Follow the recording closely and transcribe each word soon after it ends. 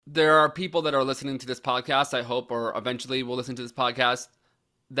there are people that are listening to this podcast, I hope, or eventually will listen to this podcast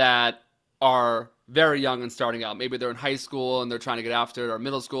that are very young and starting out. Maybe they're in high school and they're trying to get after it, or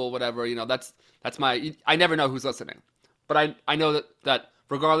middle school, whatever. That's my. I never know who's listening, but I know that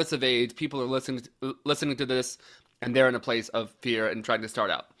regardless of age, people are listening to this, and they're in a place of fear and trying to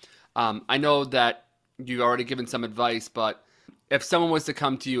start out. I know that you've already given some advice, but if someone was to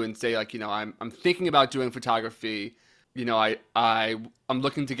come to you and say, like, I'm thinking about doing photography, I'm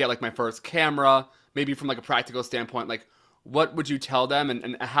looking to get like my first camera, maybe from like a practical standpoint, like what would you tell them,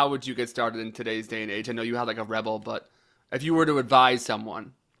 and how would you get started in today's day and age? I know you have like a Rebel, but if you were to advise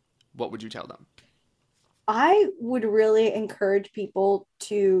someone, what would you tell them? I would really encourage people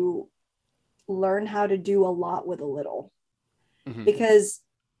to learn how to do a lot with a little, Hmm. because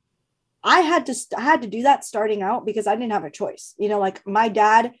I had to do that starting out because I didn't have a choice. Like my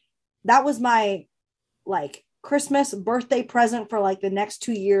dad, that was my like Christmas birthday present for like the next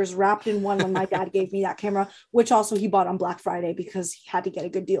 2 years, wrapped in one, when my dad gave me that camera, which also he bought on Black Friday because he had to get a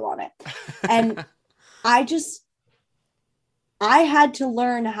good deal on it. And I just I had to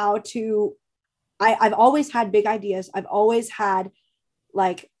learn how to I've always had big ideas. I've always had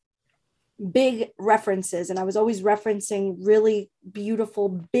like big references, and I was always referencing really beautiful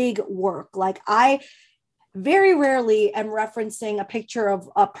big work. Like I very rarely am referencing a picture of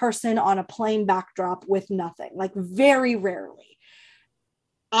a person on a plain backdrop with nothing, like very rarely.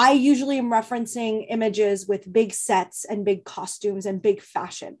 I usually am referencing images with big sets and big costumes and big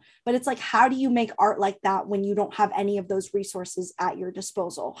fashion. But it's like, how do you make art like that when you don't have any of those resources at your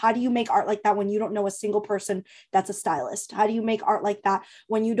disposal? How do you make art like that when you don't know a single person that's a stylist? How do you make art like that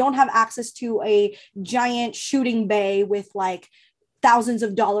when you don't have access to a giant shooting bay with like thousands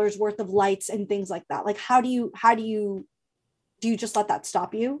of dollars worth of lights and things like that? Like, do you just let that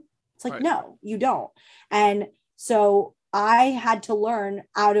stop you? It's like, Right. no, you don't. And so I had to learn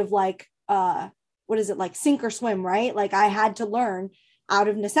out of like, what is it, like sink or swim, right? Like I had to learn out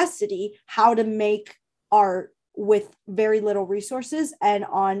of necessity how to make art with very little resources and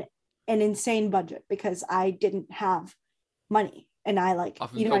on an insane budget, because I didn't have money. And I like,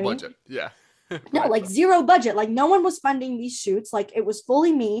 Often you know no what I mean? budget. Yeah. No, Right. like zero budget. Like no one was funding these shoots. Like it was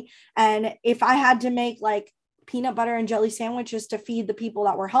fully me. And if I had to make like peanut butter and jelly sandwiches to feed the people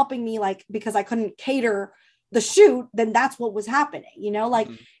that were helping me, like because I couldn't cater the shoot, then that's what was happening. Like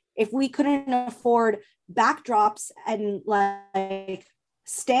Hmm. if we couldn't afford backdrops and like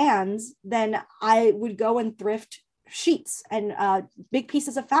stands, then I would go and thrift sheets and big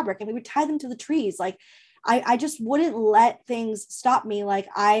pieces of fabric, and we would tie them to the trees. Like I just wouldn't let things stop me. Like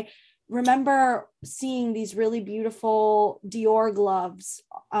I remember seeing these really beautiful Dior gloves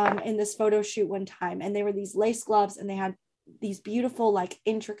in this photo shoot one time, and they were these lace gloves, and they had these beautiful like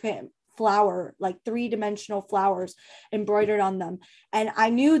intricate flower, like three-dimensional flowers embroidered on them. And I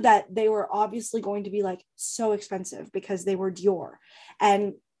knew that they were obviously going to be like so expensive because they were Dior.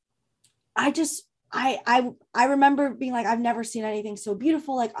 And I just I remember being like, I've never seen anything so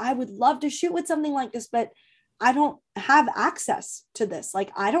beautiful. Like I would love to shoot with something like this, but I don't have access to this.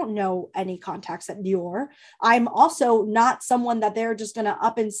 Like I don't know any contacts at Dior. I'm also not someone that they're just gonna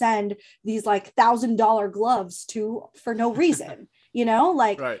up and send these like $1,000 gloves to for no reason.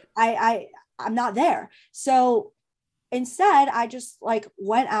 Like Right. I'm not there. So instead, I just like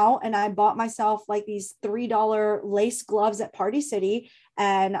went out and I bought myself like these $3 lace gloves at Party City.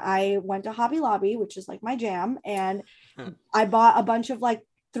 And I went to Hobby Lobby, which is like my jam. And I bought a bunch of like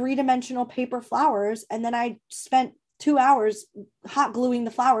three-dimensional paper flowers. And then I spent 2 hours hot gluing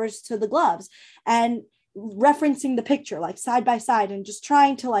the flowers to the gloves and referencing the picture like side by side and just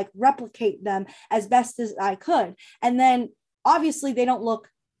trying to like replicate them as best as I could. And then obviously they don't look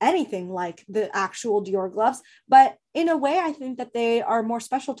anything like the actual Dior gloves, but in a way I think that they are more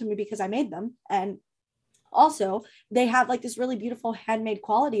special to me because I made them. And also they have like this really beautiful handmade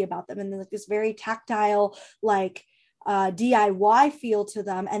quality about them, and like this very tactile like DIY feel to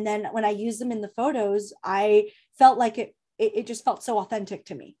them. And then when I use them in the photos, I felt like it just felt so authentic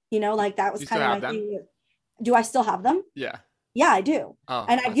to me, like that was You still kind of have my them? thing. Do I still have them? Yeah. Yeah, I do. Oh,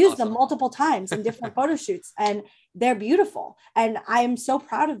 And I've that's used them awesome. multiple times in different photo shoots, and they're beautiful. And I am so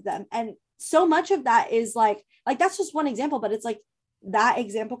proud of them. And so much of that is like that's just one example, but it's like that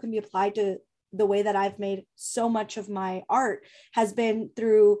example can be applied to the way that I've made so much of my art has been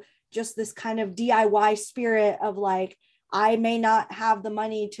through just this kind of DIY spirit of like, I may not have the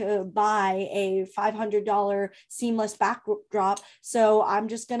money to buy a $500 seamless backdrop. So I'm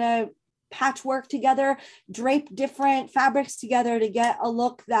just going to patchwork together, drape different fabrics together to get a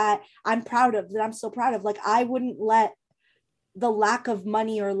look that I'm proud of, that I'm so proud of. Like I wouldn't let the lack of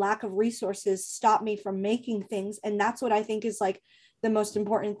money or lack of resources stop me from making things. And that's what I think is like the most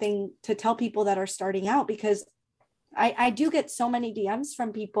important thing to tell people that are starting out, because I do get so many DMs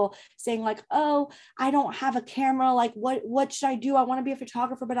from people saying like, oh, I don't have a camera. Like, what should I do? I want to be a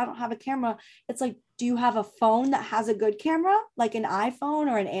photographer, but I don't have a camera. It's like, do you have a phone that has a good camera, like an iPhone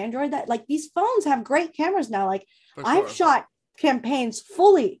or an Android? That, like, these phones have great cameras now. Like, For I've sure. shot campaigns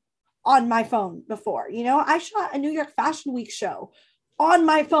fully on my phone before. You know, I shot a New York Fashion Week show on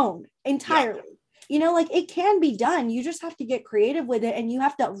my phone Yeah. entirely. You know, like, it can be done. You just have to get creative with it, and you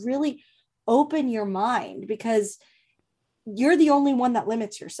have to really open your mind, because you're the only one that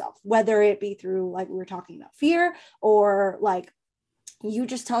limits yourself, whether it be through, like we were talking about, fear, or like you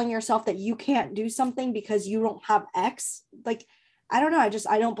just telling yourself that you can't do something because you don't have X. Like, I don't know.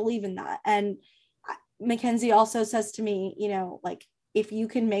 I don't believe in that. And Mackenzie also says to me, you know, like, if you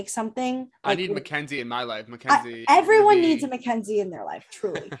can make something, I like, need Mackenzie in my life. Mackenzie is gonna everyone needs a be. Mackenzie in their life,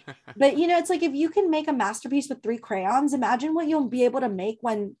 truly. But, you know, it's like, if you can make a masterpiece with 3 crayons, imagine what you'll be able to make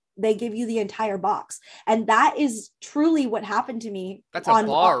when they give you the entire box. And that is truly what happened to me That's a on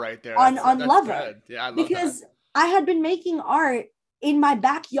bar right there. on That's Lover, good. Yeah, I love that. because I had been making art in my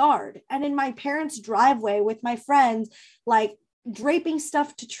backyard and in my parents' driveway with my friends, like draping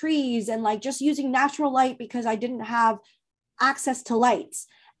stuff to trees and like just using natural light because I didn't have access to lights.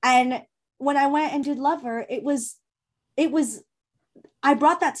 And when I went and did Lover, it was I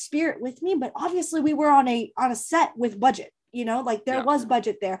brought that spirit with me, but obviously we were on a set with budget, you know, like there Yeah. was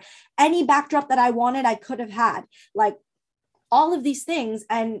budget there. Any backdrop that I wanted, I could have had, like all of these things.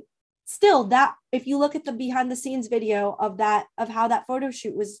 And still, that, if you look at the behind the scenes video of that, of how that photo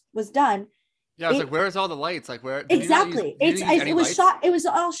shoot was done, Yeah, I was it like, where's all the lights? Like, where did you not use? exactly, You didn't use any it was lights? shot, it was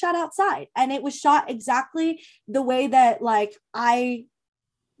all shot outside, and it was shot exactly the way that, like, I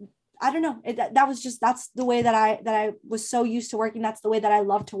don't know. That was just, that's the way that I was so used to working. That's the way that I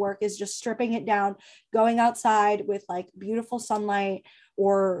love to work, is just stripping it down, going outside with like beautiful sunlight,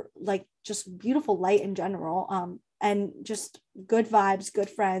 or like just beautiful light in general. And just good vibes, good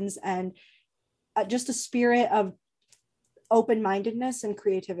friends, and just a spirit of open-mindedness and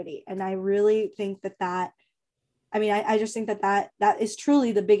creativity. And I really think that I mean, I just think that is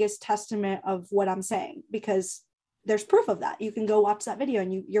truly the biggest testament of what I'm saying, because there's proof of that. You can go watch that video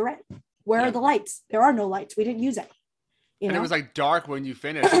and you're right. Where are Yeah. the lights? There are no lights. We didn't use any. You And it know? was like dark when you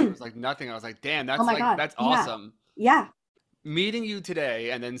finished. It was like nothing. I was like, damn, Oh my God. that's Yeah. awesome. Yeah. Meeting you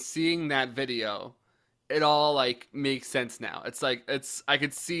today and then seeing that video, it all like makes sense now. It's like I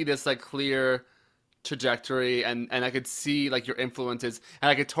could see this like clear trajectory, and I could see like your influences,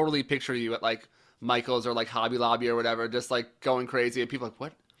 and I could totally picture you at like Michael's or like Hobby Lobby or whatever, just like going crazy, and people like,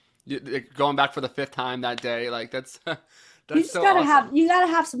 what? Going back for the 5th time that day, like that's You that's just so gotta have, awesome. you gotta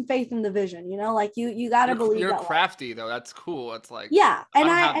have some faith in the vision, you know, like you gotta believe You're that, like, crafty though. That's cool. It's like yeah. I And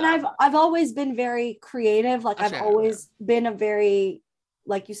don't have that. I've always been very creative. Like, I've Actually, I have, yeah. always been a very,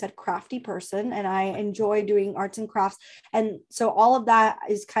 like you said, crafty person, and I enjoy doing arts and crafts. And so all of that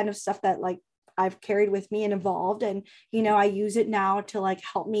is kind of stuff that, like, I've carried with me and evolved, and, you know, I use it now to like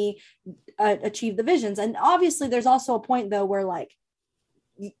help me achieve the visions. And obviously there's also a point though where, like,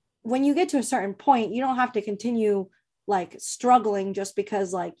 when you get to a certain point, you don't have to continue like struggling just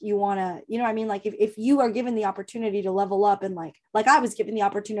because, like, you want to, you know what I mean? Like, if you are given the opportunity to level up, and like I was given the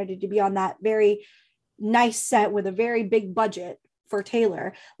opportunity to be on that very nice set with a very big budget for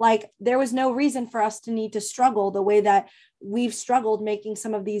Taylor, like, there was no reason for us to need to struggle the way that we've struggled making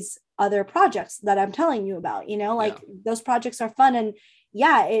some of these other projects that I'm telling you about, you know, like, Yeah. those projects are fun. And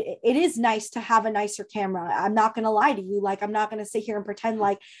yeah, it is nice to have a nicer camera. I'm not going to lie to you. Like, I'm not going to sit here and pretend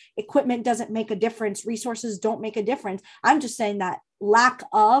like equipment doesn't make a difference. Resources don't make a difference. I'm just saying that lack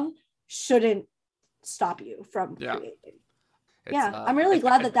of shouldn't stop you from Yeah. creating. Yeah, I'm I, really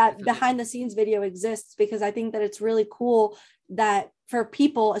glad that I that feel the behind same. the scenes video exists, because I think that it's really cool that for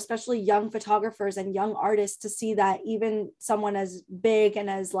people, especially young photographers and young artists, to see that even someone as big and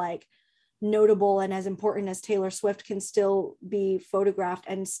as like notable and as important as Taylor Swift can still be photographed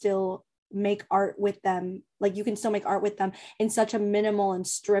and still make art with them. Like, you can still make art with them in such a minimal and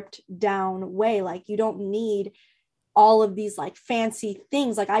stripped down way. Like, you don't need all of these like fancy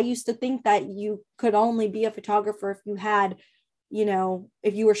things. Like, I used to think that you could only be a photographer if you had, you know,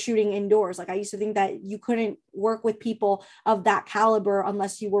 if you were shooting indoors. Like, I used to think that you couldn't work with people of that caliber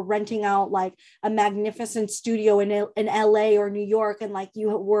unless you were renting out like a magnificent studio in LA or New York, and like you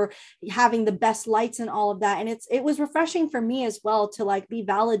were having the best lights and all of that. And it was refreshing for me as well to like be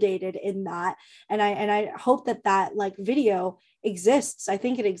validated in that. And I hope that like video exists. I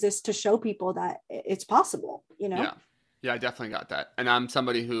think it exists to show people that it's possible, you know? Yeah. Yeah, I definitely got that. And I'm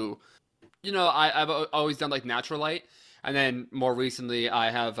somebody who, I've always done like natural light. And then more recently,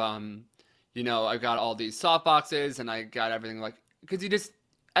 I have, I've got all these soft boxes, and I got everything like because you just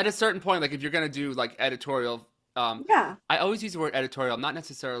at a certain point, like if you're gonna do like editorial, Yeah. I always use the word editorial. I'm not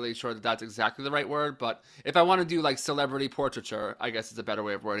necessarily sure that that's exactly the right word, but if I want to do like celebrity portraiture, I guess is a better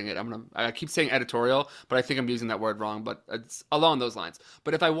way of wording it. I keep saying editorial, but I think I'm using that word wrong, but it's along those lines.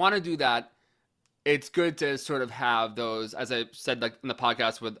 But if I want to do that, it's good to sort of have those, as I said, like in the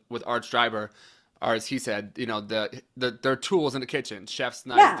podcast with Art Streiber, or as he said, you know, their tools in the kitchen, chef's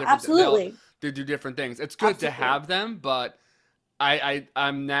knives, Yeah, different, absolutely. they do different things. It's good to Absolutely. have them, but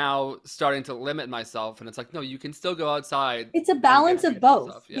I'm now starting to limit myself, and it's like, no, you can still go outside It's a and balance of get some both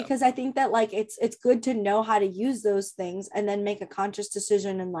stuff. Yeah, because I think that like it's good to know how to use those things and then make a conscious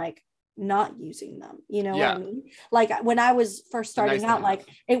decision and like not using them. You know what I yeah, mean? Like when I was first it's a nice starting to out, have. like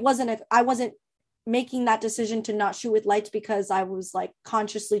I wasn't making that decision to not shoot with lights because I was like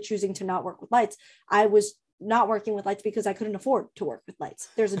consciously choosing to not work with lights. I was not working with lights because I couldn't afford to work with lights.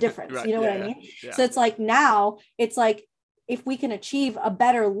 There's a difference. Right? You know what I Yeah, mean? yeah, So it's like now it's like if we can achieve a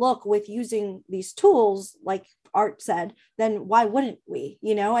better look with using these tools, like Art said, then why wouldn't we?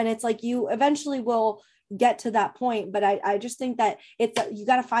 You know, and it's like you eventually will get to that point. But I just think that it's you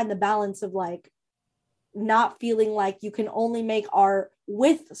got to find the balance of like not feeling like you can only make art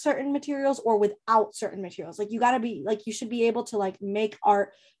with certain materials or without certain materials. Like you got to be like you should be able to like make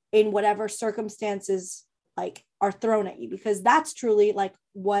art in whatever circumstances like are thrown at you, because that's truly like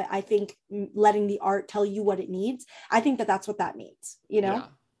what I think, letting the art tell you what it needs. I think that that's what that means, you yeah. know.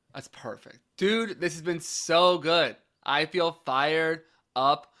 That's perfect, dude. This has been so good. I feel fired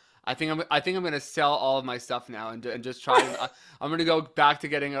up. I think I'm gonna sell all of my stuff now and just try. I'm gonna go back to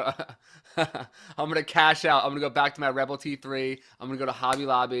getting a. I'm gonna cash out. I'm gonna go back to my Rebel T3. I'm gonna go to Hobby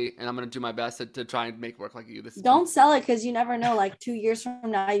Lobby and I'm gonna do my best to try and make work like you. This has been Don't sell it, because you never know, like 2 years from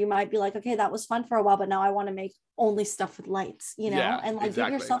now you might be like, okay, that was fun for a while, but now I want to make only stuff with lights, you know, yeah, and like give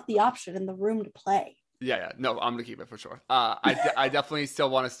exactly. yourself the option and the room to play. Yeah, yeah. No, I'm gonna keep it for sure. I definitely still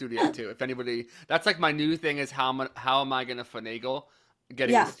want a studio too. If anybody, that's like my new thing is how am I gonna finagle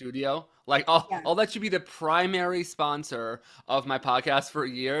getting a Yeah, studio? Like yeah, I'll let you be the primary sponsor of my podcast for a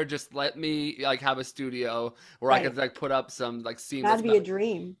year. Just let me like have a studio where I right. could like put up some like seamless. That'd be a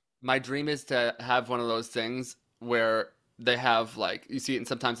dream. My dream is to have one of those things where they have like you see it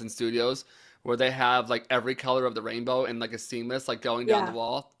sometimes in studios where they have like every color of the rainbow and like a seamless like going down the Yeah,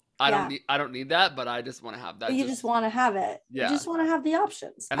 wall. yeah. I don't need that, but I just want to have But that you just just want to have it. You yeah. just want to have the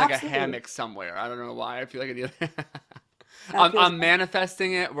options. And like a Absolutely. hammock somewhere. I don't know why. I feel like I need That feels I'm good.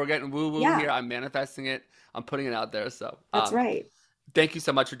 manifesting it. We're getting woo woo Yeah, here. I'm manifesting it. I'm putting it out there. So, that's right. thank you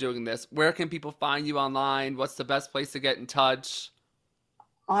so much for doing this. Where can people find you online? What's the best place to get in touch?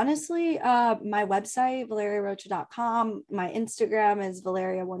 Honestly, my website, valeriarocha.com. My Instagram is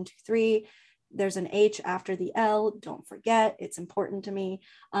Valeria123. There's an H after the L. Don't forget, it's important to me.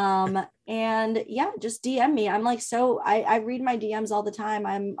 And yeah, just DM me. I'm like, so I read my DMs all the time.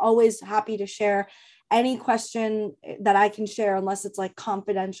 I'm always happy to share any question that I can share, unless it's like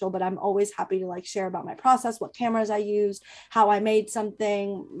confidential, but I'm always happy to like share about my process, what cameras I used, how I made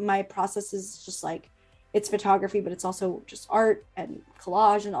something. My process is just like, it's photography, but it's also just art and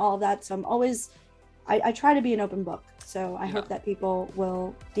collage and all of that. So I'm always, I try to be an open book. So I Yeah. hope that people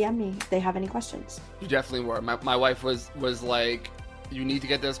will DM me if they have any questions. You definitely were. My wife was like, you need to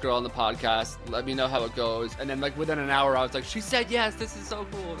get this girl on the podcast. Let me know how it goes. And then like within an hour, I was like, she said yes. This is so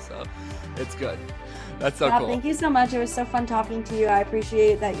cool. So it's good. That's so Yeah, cool. thank you so much. It was so fun talking to you. I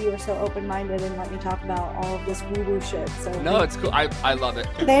appreciate that you were so open-minded and let me talk about all of this woo-woo shit. So No, it's cool. I love it.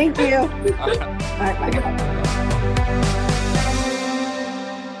 thank you. All right. All right, bye.